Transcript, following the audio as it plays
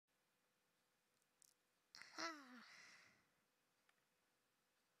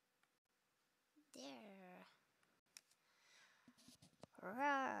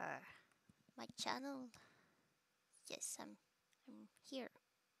Rawr. My channel. Yes, I'm here.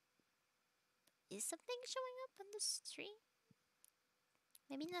 Is something showing up on the stream?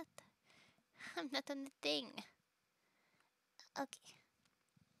 Maybe not. I'm not on the thing. Okay.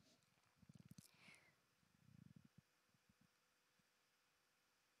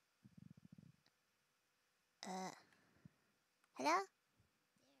 Hello?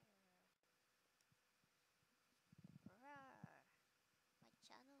 Rawr. My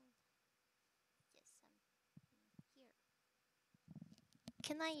channel. Yes, I'm here.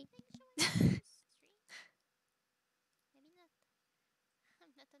 Can I? Maybe not.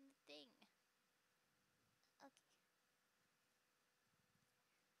 I'm not on the thing. Okay.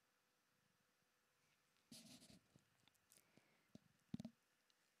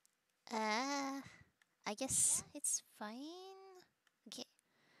 I guess it's fine. Okay.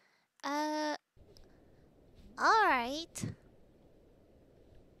 Uh, alright.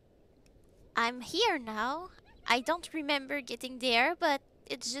 I'm here now. I don't remember getting there, but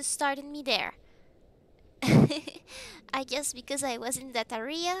it just started me there. I guess because I was in that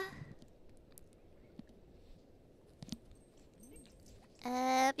area.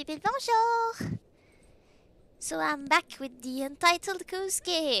 People bonjour! So I'm back with the Untitled Goose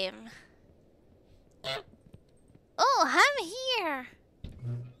Game. Oh, I'm here!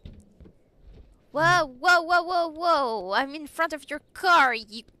 Whoa, whoa, whoa, whoa, whoa! I'm in front of your car,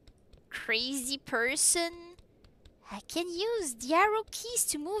 you crazy person! I can use the arrow keys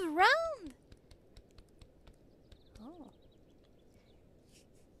to move around! Oh.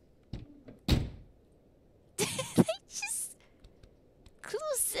 Did I just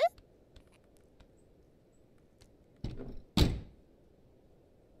close it?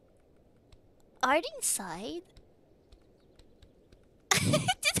 Are they inside? Did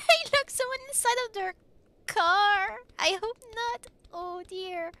I lock someone inside of their car? I hope not. Oh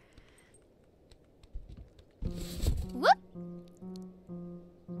dear. Whoop!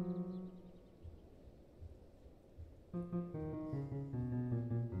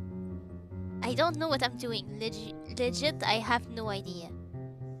 I don't know what I'm doing. Legit, I have no idea.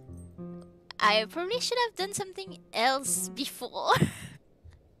 I probably should have done something else before.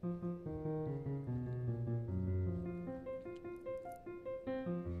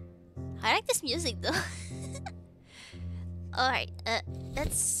 I like this music though. Alright,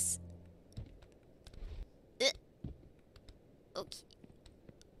 let's... okay.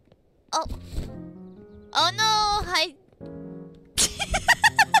 Oh! Oh no!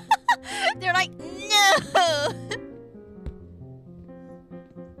 They're like, no!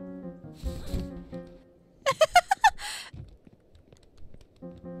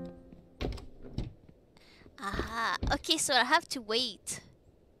 Aha, okay, so I have to wait.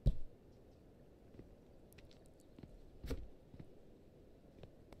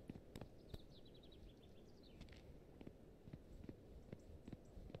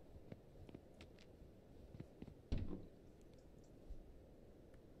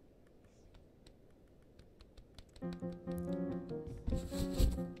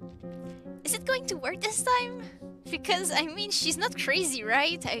 Is it going to work this time? Because I mean, she's not crazy,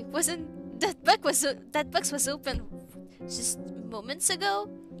 right? I wasn't. That box was open just moments ago.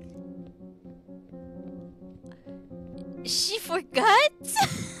 She forgot.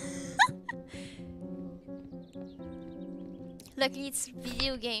 Luckily, it's a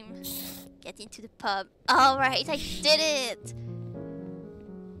video game. Get into the pub. All right, I did it.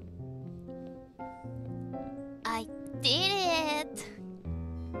 I did it.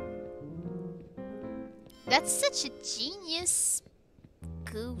 That's such a genius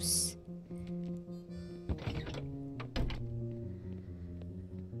goose.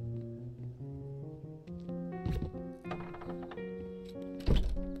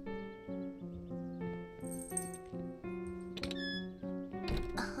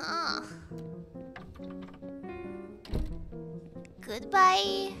 Uh-huh.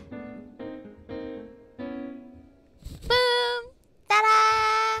 Goodbye. Boom! Ta-da!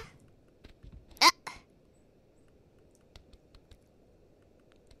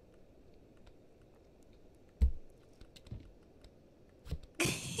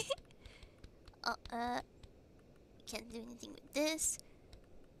 Oh, can't do anything with this.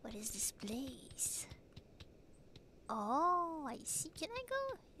 What is this place? Oh, I see. Can I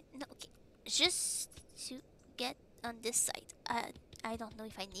go? No, okay. Just to get on this side. I don't know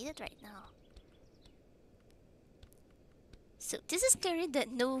if I need it right now. So this is clearly the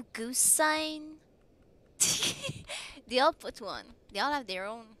no goose sign. They all put one. They all have their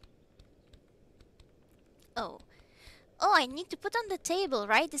own. Oh. Oh, I need to put on the table,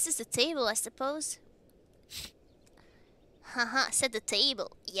 right? This is the table, I suppose. Haha, set the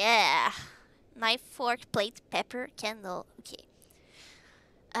table. Yeah. Knife, fork, plate, pepper, candle. Okay.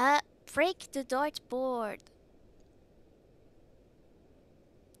 Break the dartboard.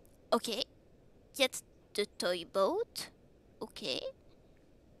 Okay. Get the toy boat. Okay.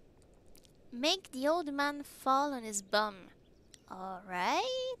 Make the old man fall on his bum.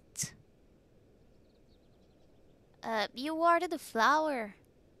 Alright. You watered the flower.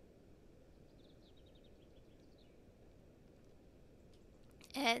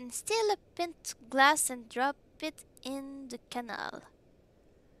 And steal a pint glass and drop it in the canal.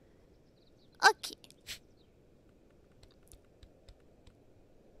 Okay.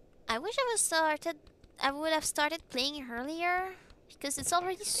 I wish I would have started playing earlier because it's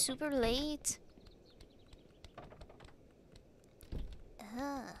already super late.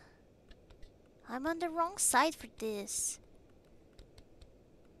 I'm on the wrong side for this.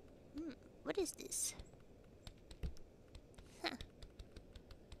 What is this? Huh.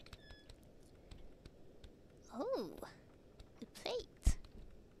 Oh, a plate.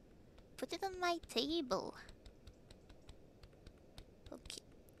 Put it on my table. Okay.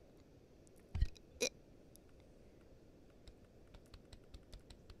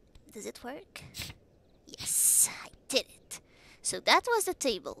 Does it work? Yes, I did it. So that was the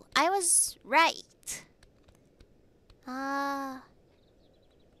table. I was right.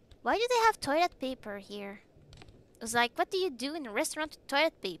 Why do they have toilet paper here? I was like, what do you do in a restaurant with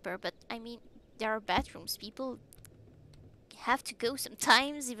toilet paper? But I mean, there are bathrooms. People have to go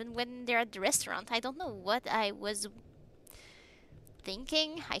sometimes, even when they're at the restaurant. I don't know what I was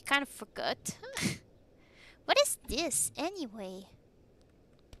thinking. I kind of forgot. What is this, anyway?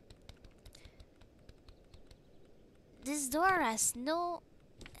 This door has no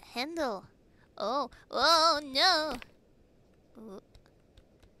handle. Oh no! Ooh.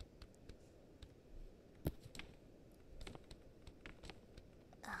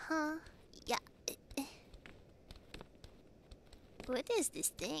 Yeah. What is this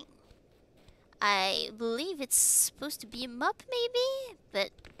thing? I believe it's supposed to be a mop, maybe? But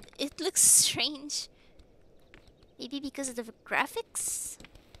it looks strange. Maybe because of the graphics?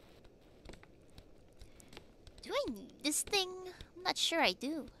 Do I need this thing? I'm not sure I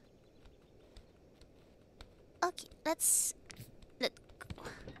do. Okay, let's go.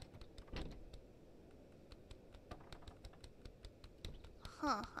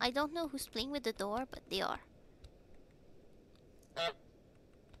 I don't know who's playing with the door, but they are.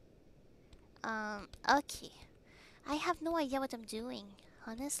 Okay. I have no idea what I'm doing.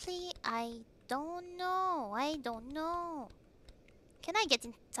 Honestly, I don't know. Can I get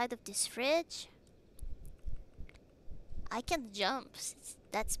inside of this fridge? I can jump.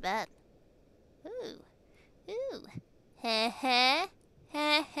 That's bad. Ooh. Heh.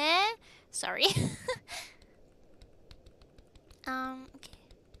 Sorry. Okay.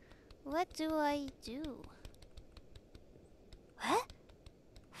 What do I do? What?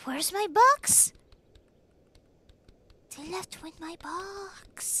 Where's my box? They left with my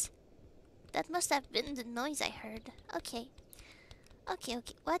box. That must have been the noise I heard. Okay.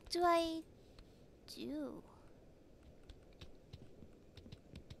 What do I do?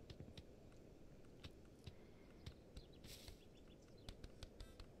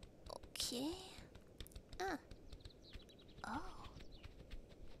 Okay. Oh.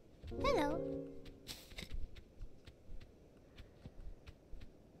 Hello.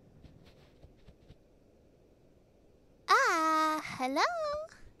 Hello.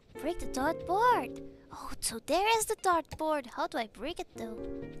 Break the dartboard. Oh, so there is the dartboard. How do I break it though?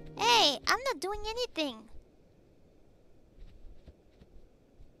 Hey, I'm not doing anything.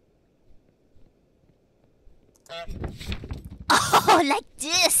 Oh, like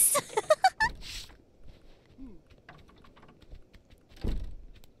this.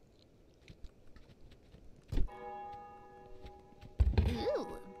 Ooh,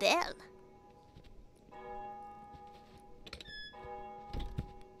 bell.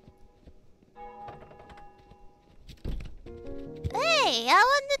 Hey, I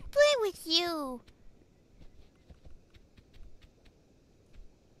want to play with you.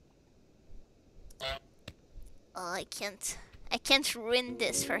 Oh, I can't ruin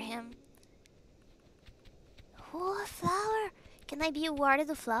this for him. Oh, a flower. Can I be awarded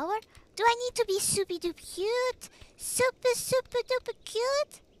a flower? Do I need to be super duper cute? Super duper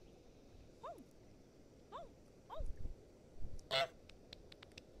cute?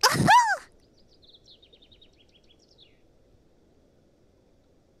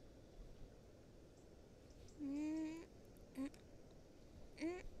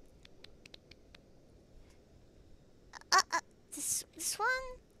 This one?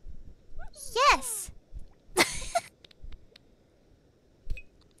 Yes!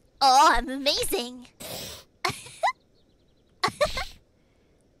 I'm amazing.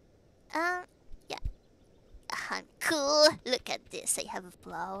 Yeah. I'm cool. Look at this. I have a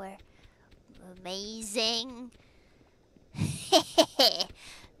flower. Amazing.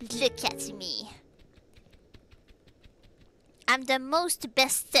 Look at me. I'm the most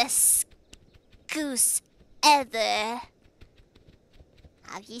bestest goose ever.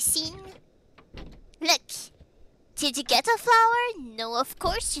 Have you seen? Look. Did you get a flower? No, of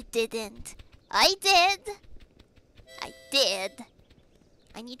course you didn't. I did. I did.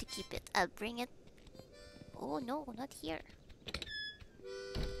 I need to keep it. I'll bring it. Oh no, not here.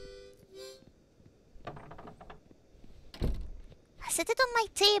 I set it on my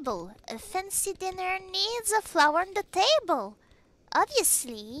table. A fancy dinner needs a flower on the table.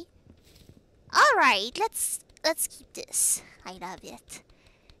 Obviously. Alright, let's keep this. I love it.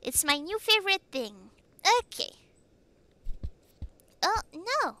 It's my new favorite thing. Okay. Oh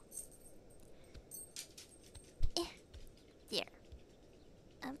no. There.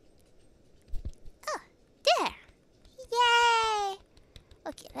 Oh, there. Yay!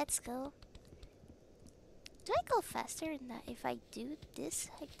 Okay, let's go. Do I go faster if I do this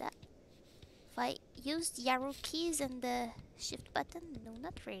like that? If I use the arrow keys and the shift button? No,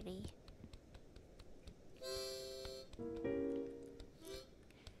 not really.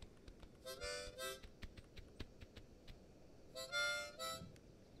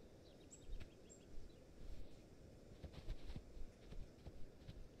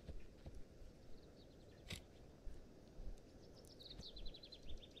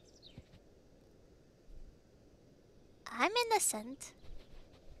 I'm innocent.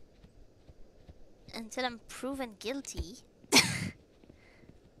 Until I'm proven guilty.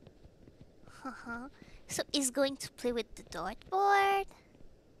 So he's going to play with the dartboard.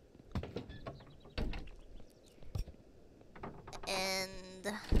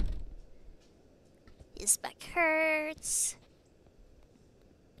 And his back hurts.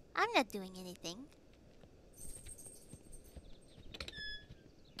 I'm not doing anything.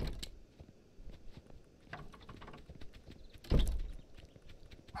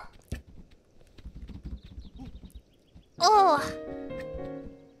 Oh!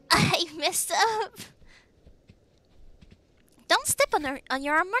 I messed up! Don't step on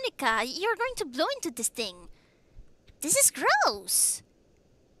your harmonica! You're going to blow into this thing! This is gross!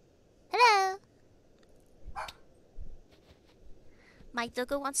 Hello! My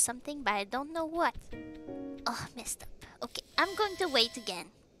doggo wants something, but I don't know what. Oh, messed up. Okay, I'm going to wait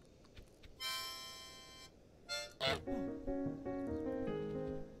again.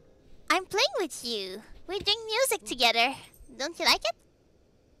 I'm playing with you. We're doing music together. Don't you like it?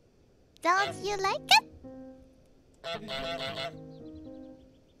 Don't you like it?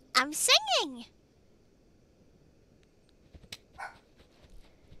 I'm singing.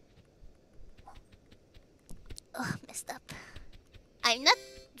 Oh, messed up. I'm not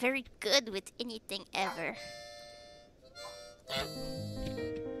very good with anything ever.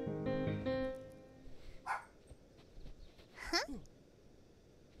 Huh?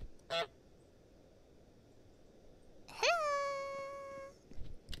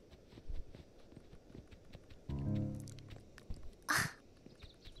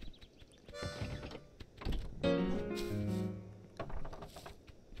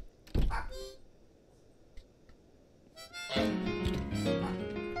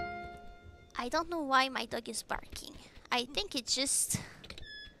 I don't know why my dog is barking. I think it just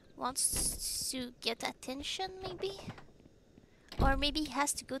wants to get attention, maybe? Or maybe he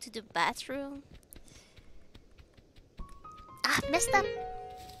has to go to the bathroom. Ah, messed up!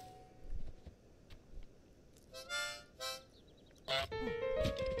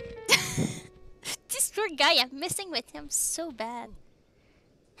 This poor guy, I'm messing with him so bad.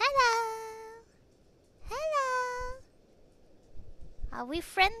 Hello! Hello! Are we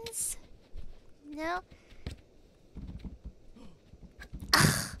friends? No?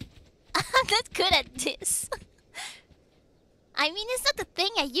 I'm not good at this. I mean, it's not the thing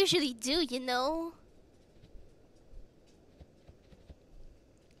I usually do, you know?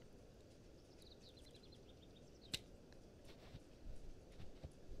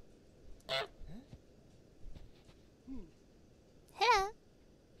 Hello?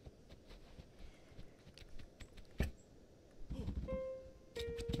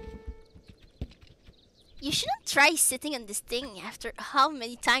 You shouldn't try sitting on this thing after how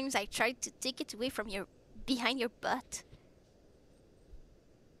many times I tried to take it away from your behind your butt.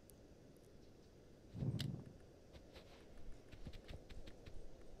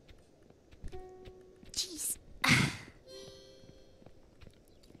 Jeez.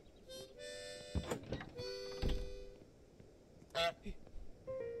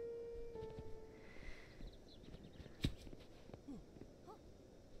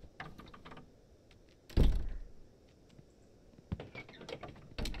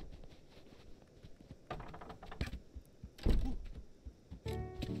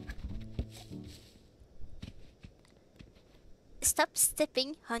 stop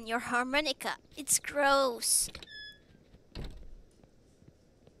stepping on your harmonica. It's gross.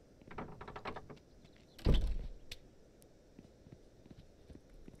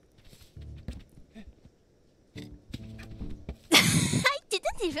 I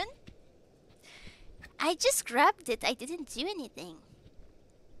didn't even. I just grabbed it. I didn't do anything.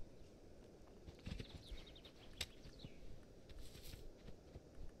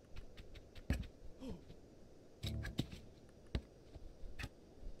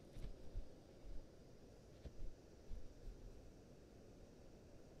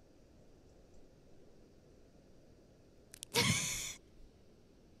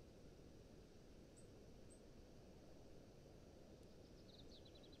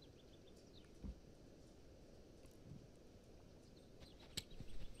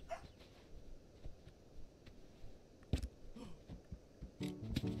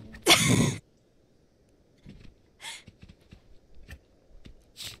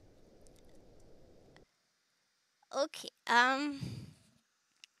 Okay,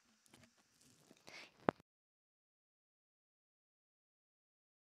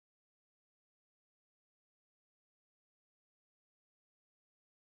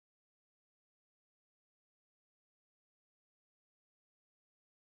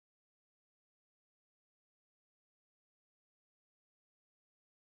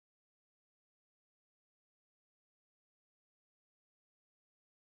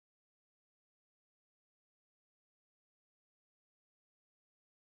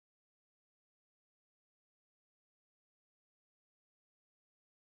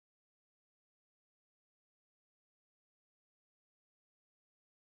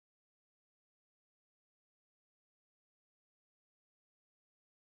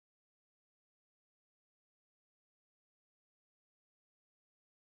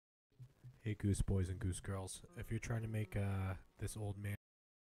 Hey, goose boys and goose girls. If you're trying to make this old man.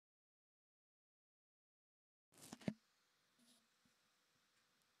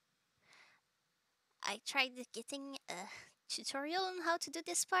 I tried getting a tutorial on how to do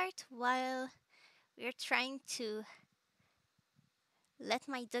this part while we're trying to let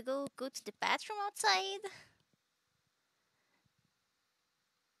my doggo go to the bathroom outside.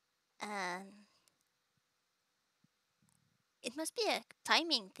 And it must be a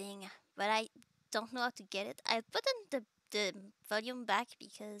timing thing, but I don't know how to get it. I put in the volume back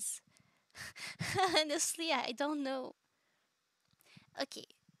because honestly, I don't know. Okay,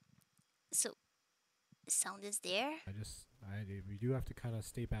 so sound is there. We do have to kind of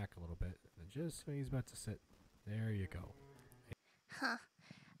stay back a little bit. And just when he's about to sit, there you go. Huh.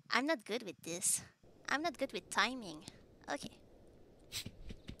 I'm not good with this. I'm not good with timing. Okay.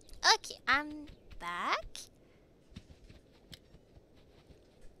 Okay, I'm back.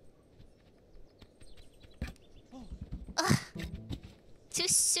 Ugh, too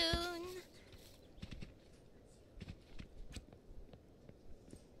soon.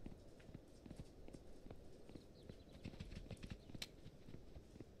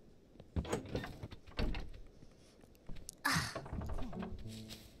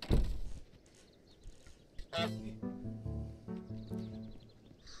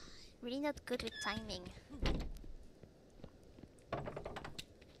 Really not good with timing.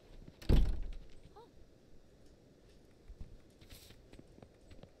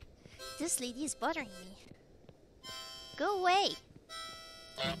 This lady is bothering me. Go away.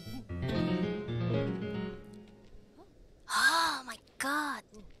 Oh my god.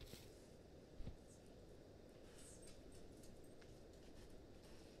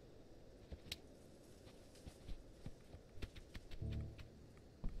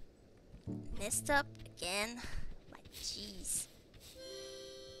 Messed up again. My jeez.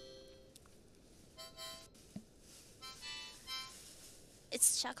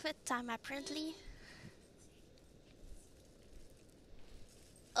 It's chocolate time apparently.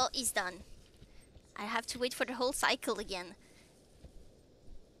 Oh, he's done. I have to wait for the whole cycle again.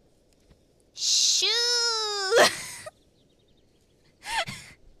 Shoo!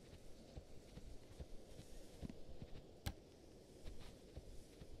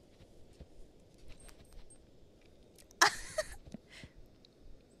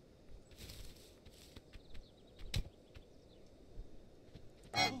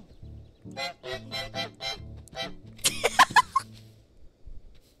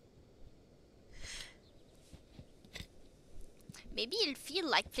 Maybe he'll feel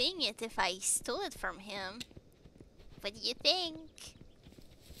like playing it if I stole it from him. What do you think?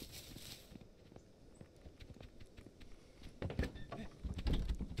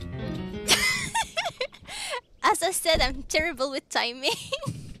 As I said, I'm terrible with timing.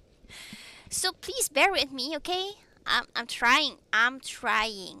 So please bear with me, okay? I'm trying. I'm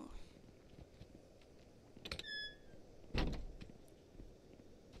trying.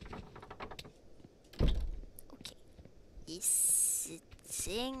 Okay. Is it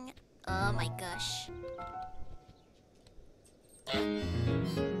sitting? Oh my gosh.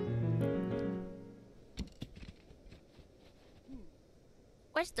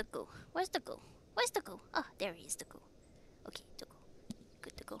 Where's the go? Where's the go? Where's the go? Oh, there is the go. Okay, to go.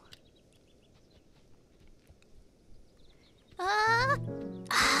 Good to go. Ah!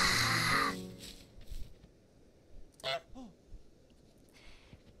 Ah!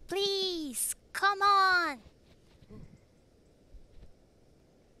 Please, come on!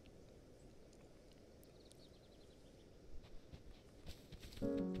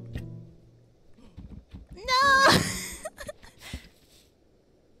 No!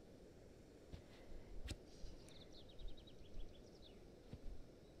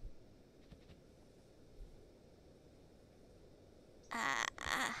 Ah.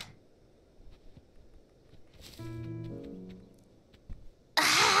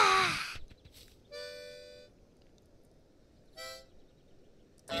 Ah.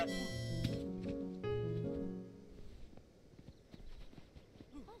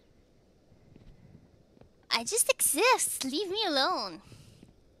 I just exist. Leave me alone.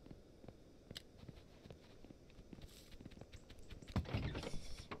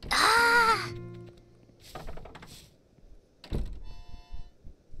 Ah!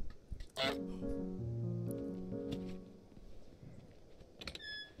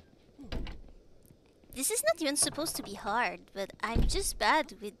 This is not even supposed to be hard, but I'm just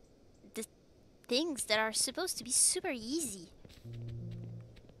bad with the things that are supposed to be super easy.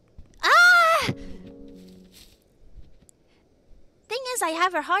 Ah! Thing is, I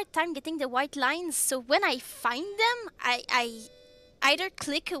have a hard time getting the white lines, so when I find them, I either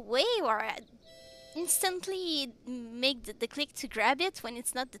click away or I instantly make the click to grab it when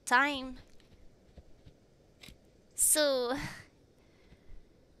it's not the time. So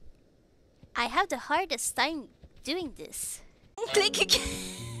I have the hardest time doing this. Click again.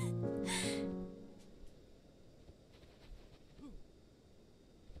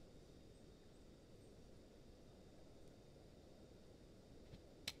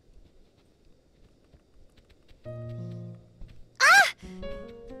 Ah!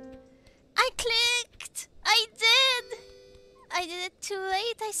 I clicked! I did! I did it too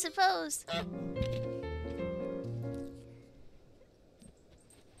late, I suppose.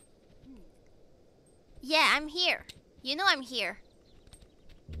 Yeah, I'm here. You know I'm here.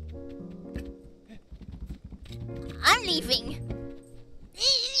 I'm leaving.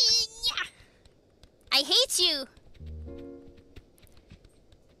 I hate you.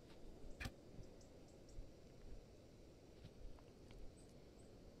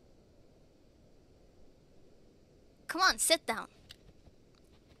 Come on, sit down.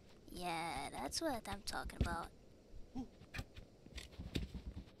 Yeah, that's what I'm talking about.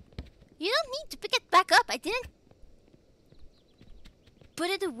 You don't need to pick it back up. I didn't put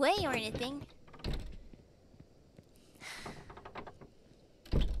it away or anything.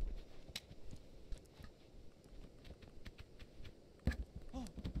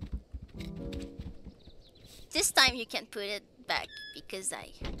 This time you can put it back because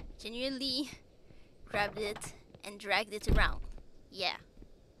I genuinely grabbed it and dragged it around. Yeah.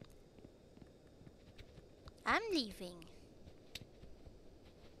 I'm leaving.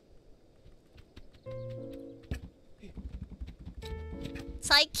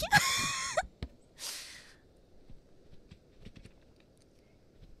 Psych.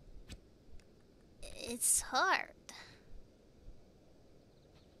 It's hard.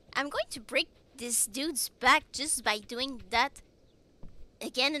 I'm going to break this dude's back just by doing that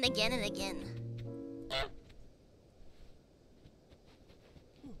again and again and again.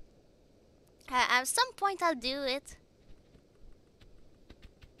 At some point I'll do it.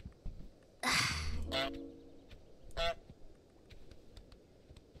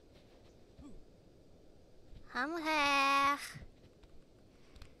 I'm here.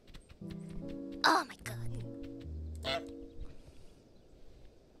 Oh my god.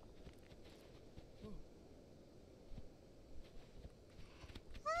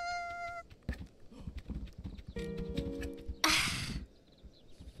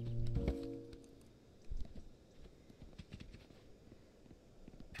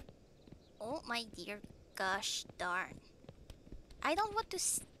 Oh my dear gosh darn. I don't want to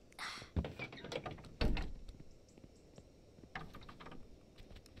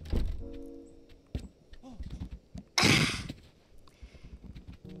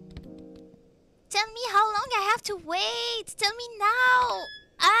Tell me how long I have to wait. Tell me now.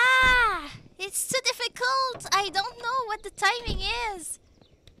 Ah, It's too difficult. I don't know what the timing is.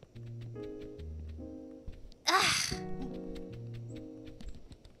 Ah,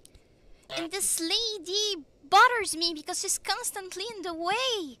 and this lady bothers me because she's constantly in the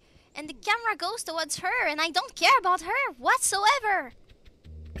way. And the camera goes towards her, and I don't care about her whatsoever.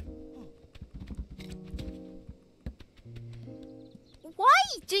 Why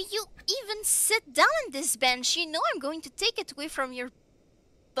do you even sit down on this bench? You know I'm going to take it away from your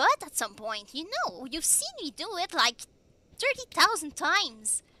butt at some point. You know, you've seen me do it like 30,000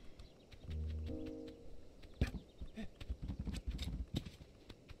 times.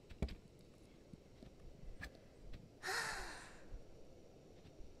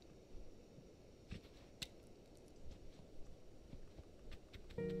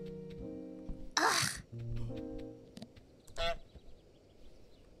 Ugh.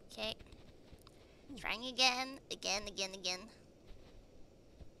 Okay. Trying again, again.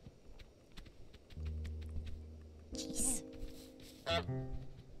 Jeez.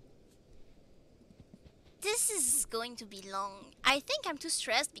 This is going to be long. I think I'm too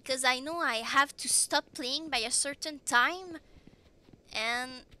stressed because I know I have to stop playing by a certain time,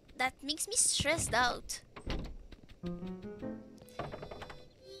 and that makes me stressed out.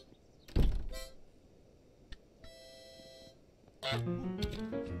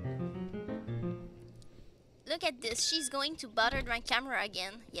 Look at this. She's going to bother my camera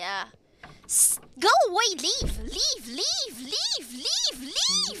again. Yeah. Go away! Leave!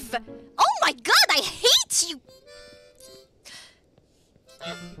 Oh my god, I hate you!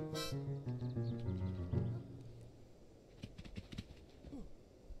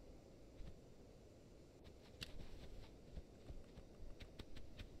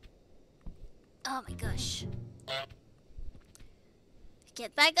 Oh my gosh.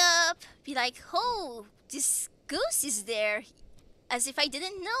 Get back up. Be like, oh, this goose is there. As if I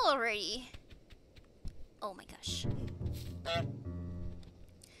didn't know already. Oh my gosh.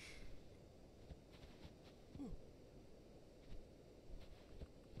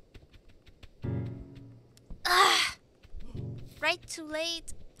 Ah! Right, too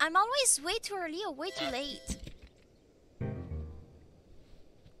late. I'm always way too early or way too late.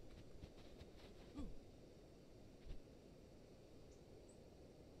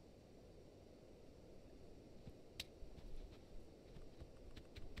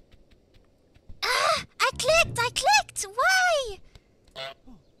 Ah! I clicked! Why?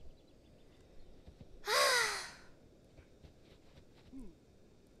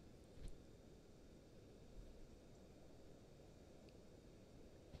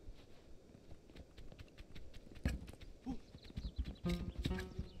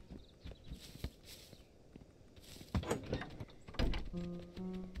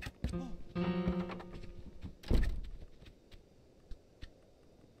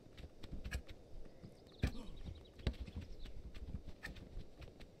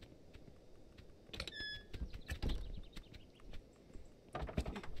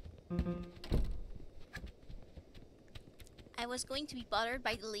 I was going to be bothered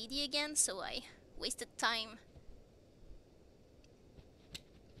by the lady again, so I wasted time.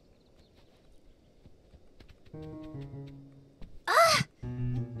 Ah!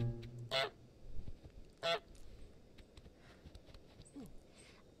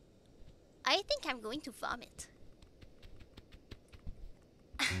 I think I'm going to vomit.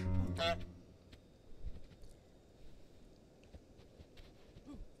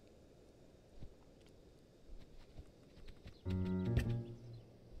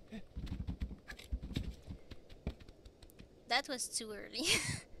 That was too early.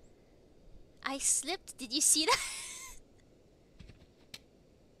 I slipped. Did you see that?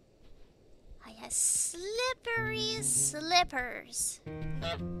 I have slippery slippers.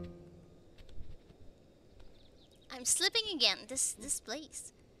 I'm slipping again. This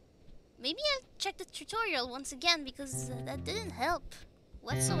place. Maybe I'll check the tutorial once again because that didn't help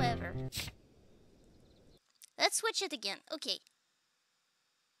whatsoever. Let's switch it again. Okay.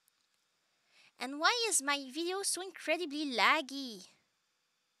 And why is my video so incredibly laggy?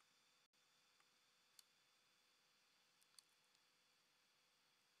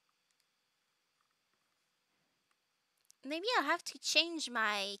 Maybe I'll have to change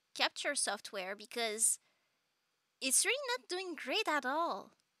my capture software because it's really not doing great at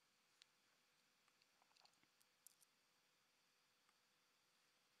all.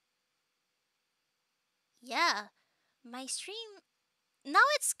 Yeah, my stream... Now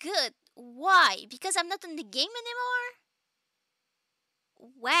it's good. Why? Because I'm not in the game anymore?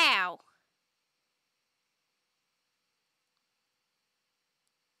 Wow.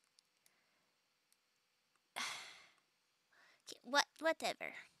 Okay,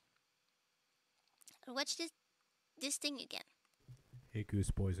 whatever. Watch this thing again. Hey,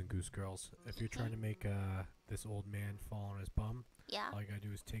 goose boys and goose girls. If you're trying to make this old man fall on his bum, Yeah. all you gotta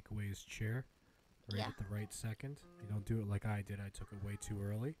do is take away his chair right Yeah. at the right second. You don't do it like I did. I took it way too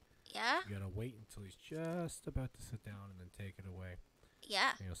early. Yeah. You gotta wait until he's just about to sit down and then take it away.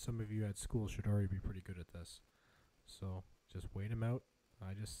 Yeah. You know, some of you at school should already be pretty good at this. So just wait him out.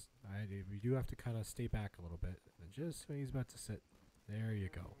 We do have to kind of stay back a little bit. And just when he's about to sit, there you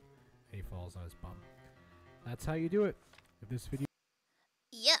go. And he falls on his bum. That's how you do it. If this video.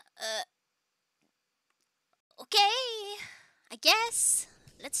 Yeah. Okay. I guess.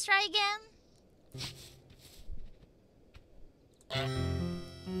 Let's try again.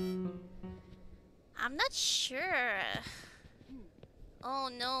 I'm not sure. Oh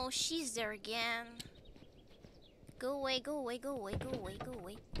no, she's there again. Go away, go away, go away, go away, go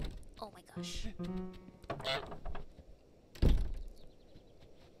away. Oh my gosh.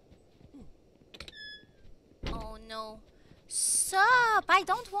 Oh no. Sup! I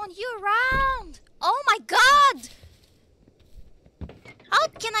don't want you around! Oh my god! How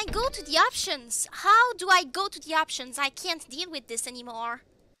can I go to the options? How do I go to the options? I can't deal with this anymore.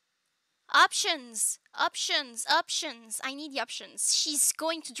 Options! Options! Options! I need the options. She's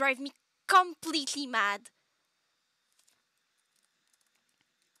going to drive me completely mad.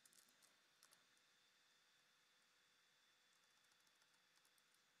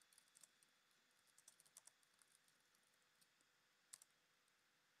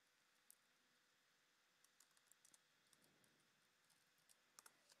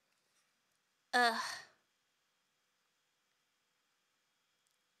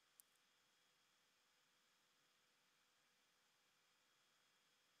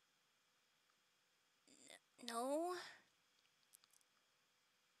 No.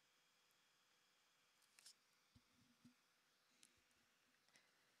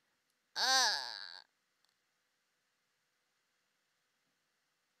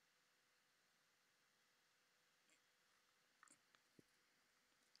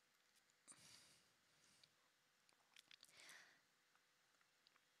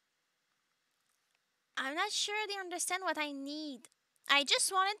 I'm not sure they understand what I need. I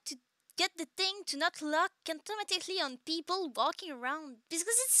just wanted to get the thing to not lock automatically on people walking around because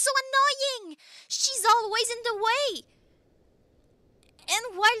it's so annoying. She's always in the way.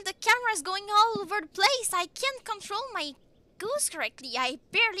 And while the camera's going all over the place, I can't control my goose correctly. I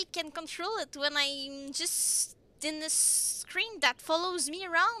barely can control it when I'm just in the screen that follows me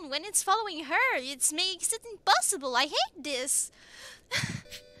around. When it's following her, it makes it impossible. I hate this.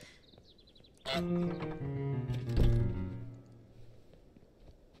 And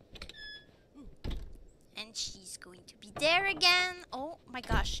she's going to be there again. Oh my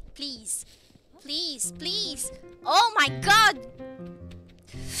gosh, please. Please, please. Oh my god!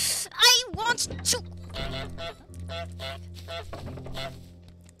 I want to...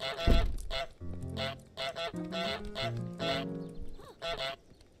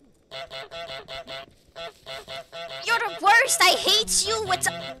 You're the worst! I hate you with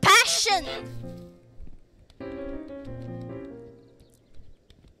a passion!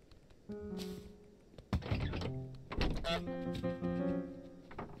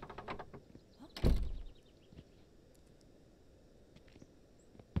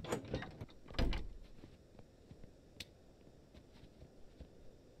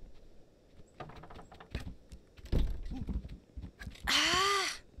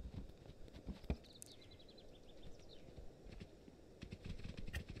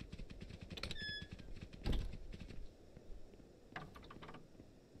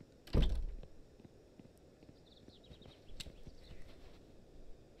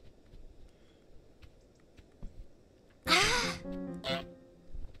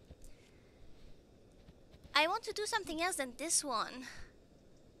 I want to do something else than this one.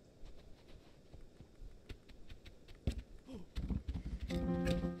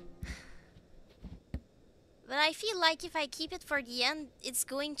 But I feel like if I keep it for the end, it's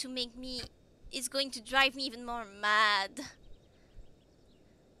going to drive me even more mad.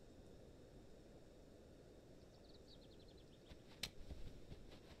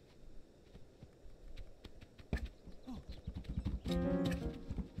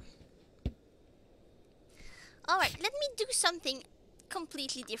 Alright, let me do something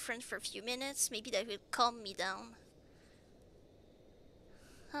completely different for a few minutes. Maybe that will calm me down.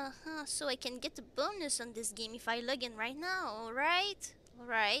 So I can get the bonus on this game if I log in right now, alright?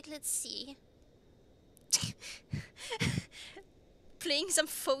 Alright, let's see. Playing some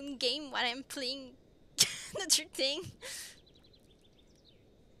phone game while I'm playing another thing.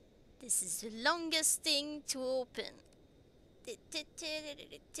 This is the longest thing to open.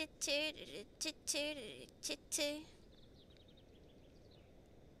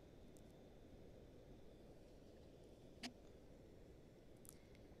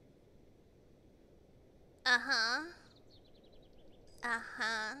 Uh-huh.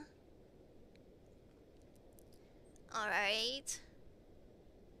 Uh-huh. Alright.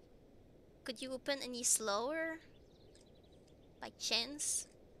 Could you open any slower? By chance?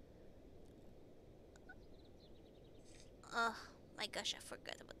 Oh my gosh, I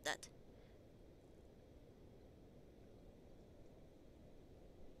forgot about that.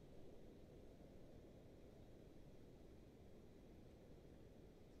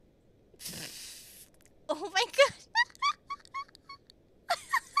 Oh my god!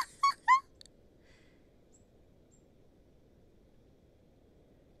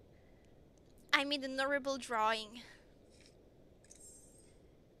 I made an horrible drawing.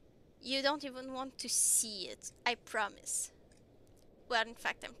 You don't even want to see it, I promise. Well, in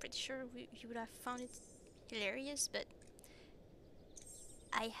fact, I'm pretty sure you would have found it hilarious, but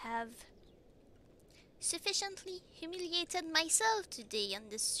I have sufficiently humiliated myself today on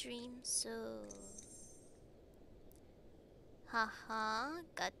the stream, so... Haha,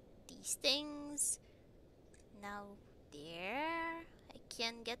 got these things. Now there, I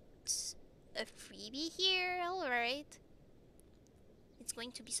can get a freebie here, alright. It's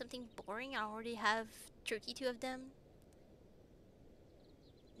going to be something boring, I already have 32 of them.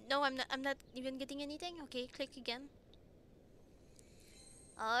 No, I'm not even getting anything. Okay, click again.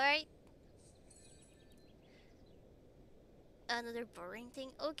 Alright. Another boring thing.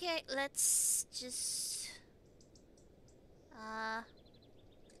 Okay, let's just uh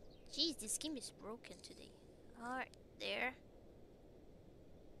geez, this game is broken today. Alright, there.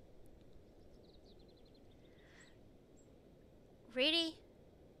 Really?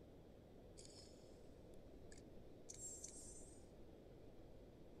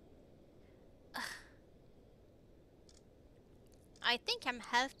 I think I'm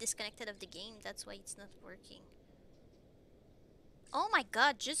half disconnected of the game, that's why it's not working. Oh my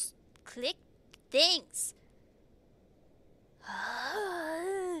god, just click things.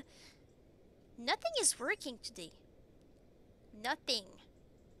 Nothing is working today. Nothing.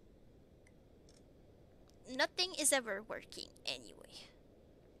 Nothing is ever working anyway.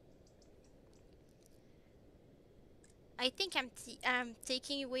 I think I'm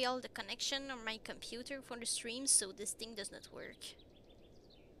taking away all the connection on my computer for the stream, so this thing does not work.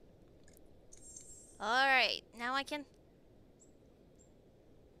 Alright, now I can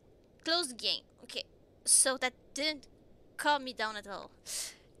close the game. Okay, so that didn't calm me down at all.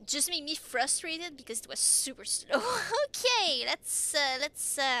 Just made me frustrated because it was super slow. Okay, let's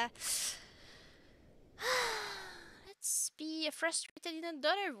be frustrated in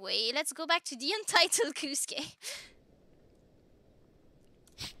another way. Let's go back to the Untitled Goose Game.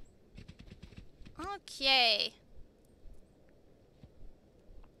 Okay.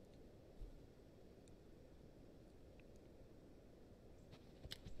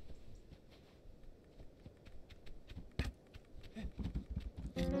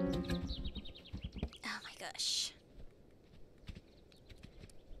 Oh my gosh.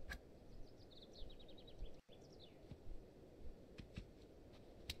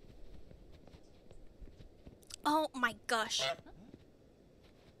 Oh my gosh.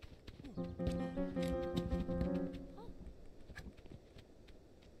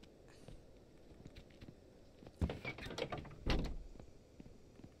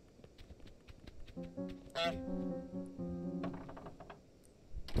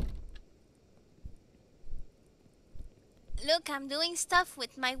 Look, I'm doing stuff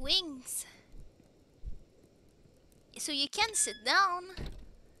with my wings. So you can sit down.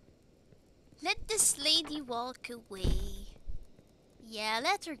 Let this lady walk away. Yeah,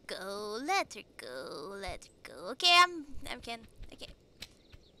 let her go, let her go, let her go. Okay, I can, okay.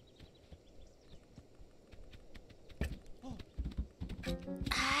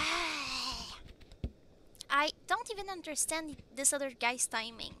 I don't even understand this other guy's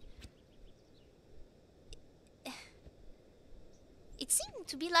timing. It seemed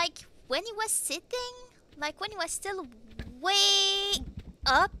to be like when he was sitting, like when he was still way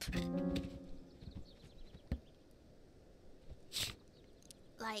up.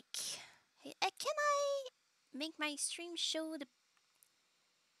 Like, can I make my stream show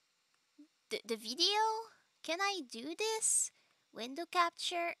the video? Can I do this? Window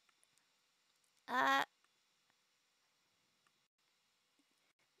capture. Uh,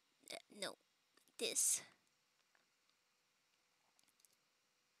 no, this.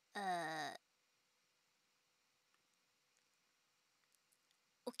 Uh,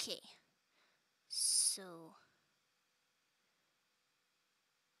 okay. So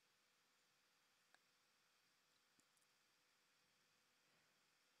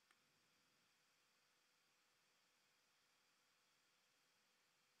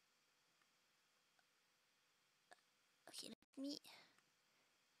me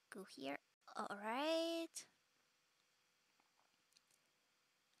go here. All right.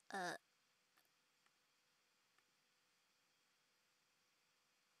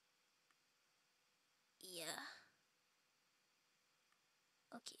 Yeah.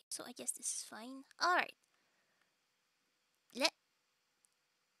 Okay, so I guess this is fine. All right. Let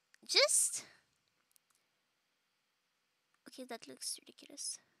just okay. That looks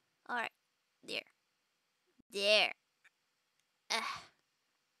ridiculous. All right, there, there. Ah.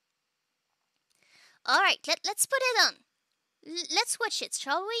 All right, let's put it on. Let's watch it,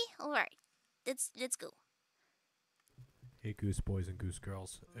 shall we? All right, let's go. Hey, goose boys and goose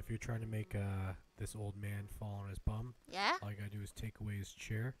girls. If you're trying to make this old man fall on his bum, Yeah, all you gotta do is take away his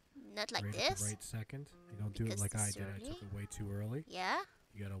chair not like right at the this right second. You don't do it because like I this did. I early. took it way too early. Yeah.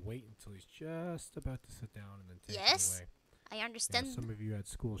 You gotta wait until he's just about to sit down and then take it Yes, away. I Yeah, understand. some of you at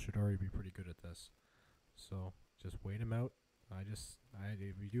school should already be pretty good at this. So just wait him out.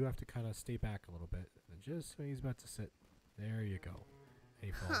 We do have to kind of stay back a little bit. And just when he's about to sit, there you go. And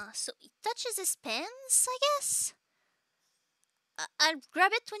he falls. Huh? So he touches his pants, I guess. I'll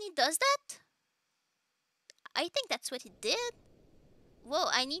grab it when he does that. I think that's what he did. Whoa!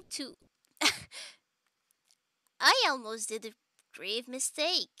 I need to. I almost did a grave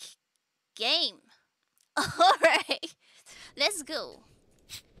mistake. Game. Alright, let's go.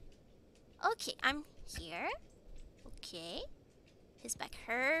 Okay, I'm here. Okay. His back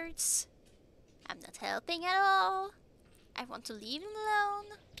hurts. I'm not helping at all. I want to leave him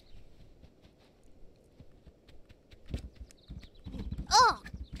alone. Oh!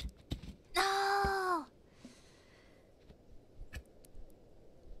 No!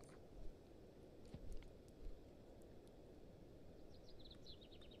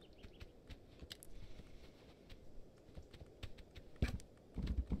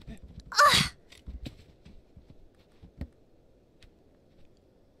 Ah!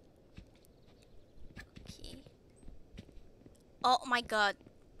 Okay. Oh my god.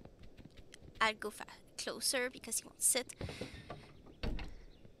 I'll go closer because he won't sit.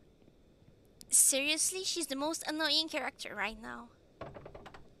 Seriously, she's the most annoying character right now.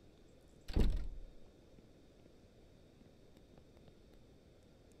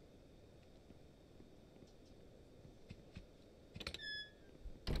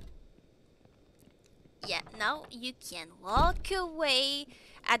 Yeah, now you can walk away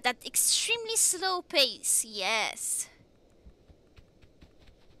at that extremely slow pace. Yes.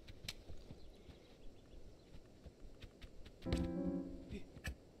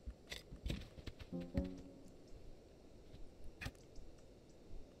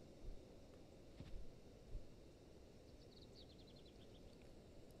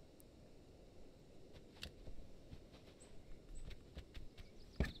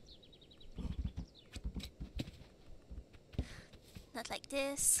 Not like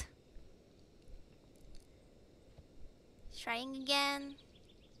this. Trying again.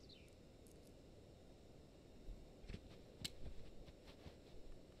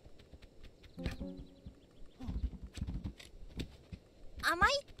 Am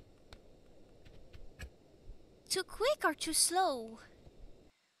I too quick or too slow?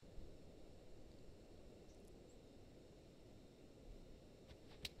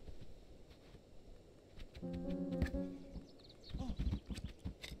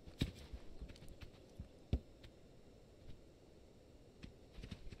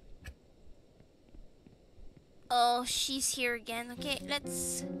 Oh, she's here again. Okay,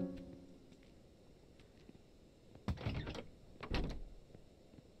 let's...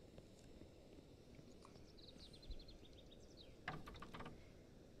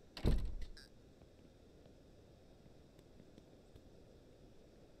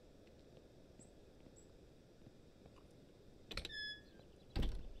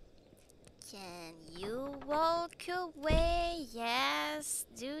 Can you walk away? Yes,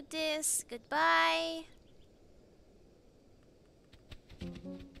 do this. Goodbye.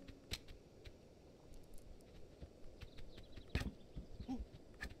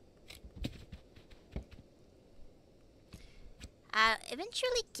 I'll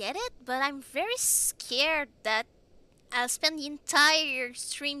eventually get it, but I'm very scared that I'll spend the entire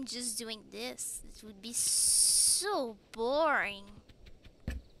stream just doing this. It would be so boring.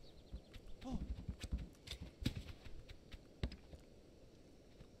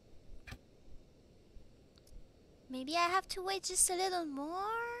 Maybe I have to wait just a little more?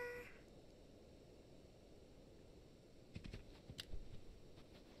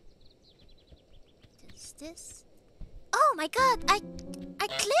 Does this? Oh my god, I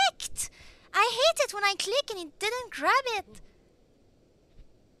clicked! I hate it when I click and it didn't grab it.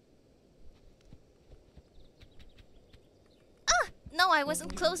 No, I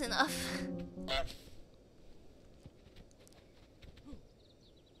wasn't close enough.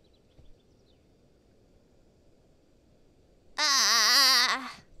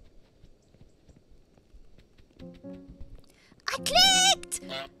 Ah! I clicked!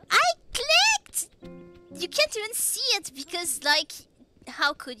 I clicked! You can't even see it because, like,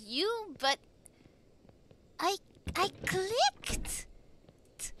 how could you? But I clicked.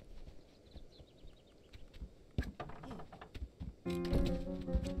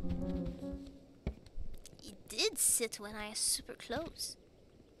 It did sit when I was super close.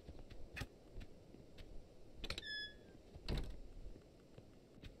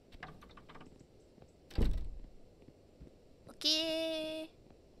 Okay.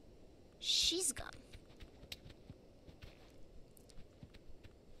 She's gone.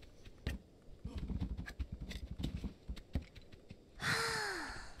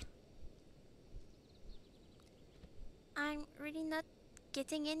 I'm really not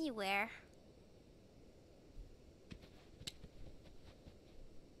getting anywhere.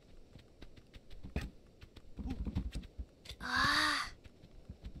 Ah.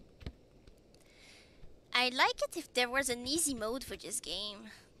 I'd like it if there was an easy mode for this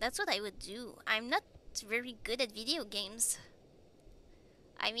game. That's what I would do. I'm not very good at video games.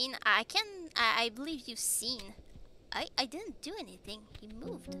 I mean, I believe you've seen. I didn't do anything. He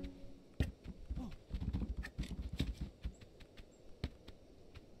moved.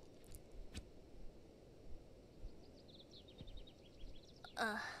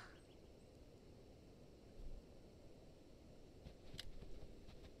 Uh.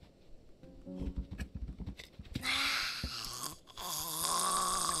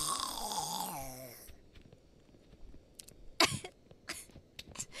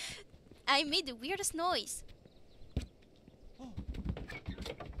 I made the weirdest noise.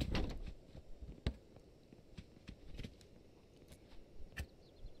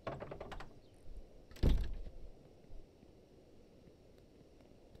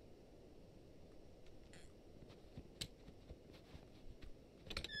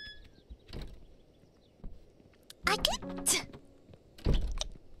 I clicked.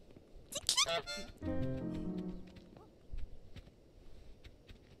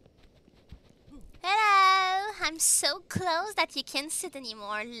 Hello. I'm so close that you can't sit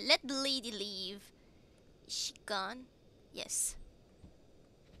anymore. Let the lady leave. Is she gone? Yes.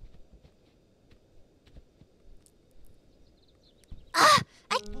 Ah!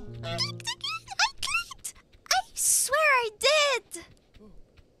 I clicked again! I clicked! I swear I did!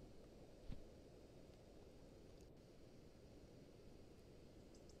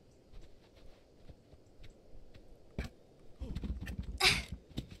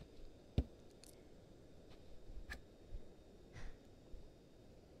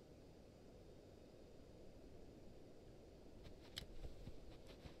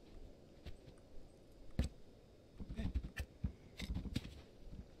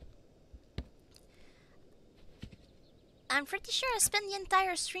 I'm pretty sure I spent the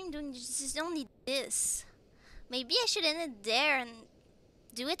entire stream doing only this. Maybe I should end it there and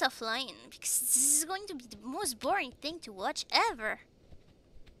do it offline, because this is going to be the most boring thing to watch ever.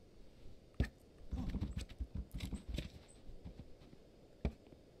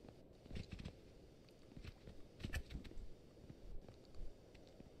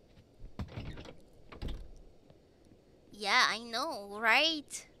 Yeah, I know,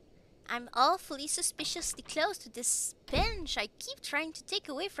 right? I'm awfully suspiciously close to this bench I keep trying to take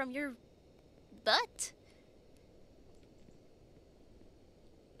away from your butt.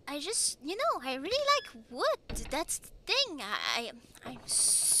 I just, I really like wood. That's the thing. I'm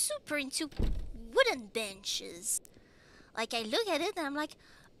super into wooden benches. Like, I look at it and I'm like,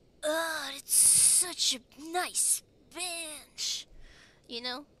 oh, it's such a nice bench. You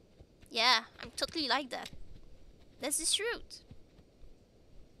know? Yeah, I'm totally like that. That's the truth.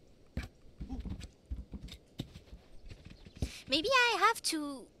 Maybe I have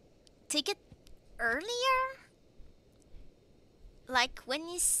to take it earlier? Like when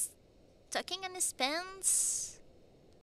he's tucking on his pants?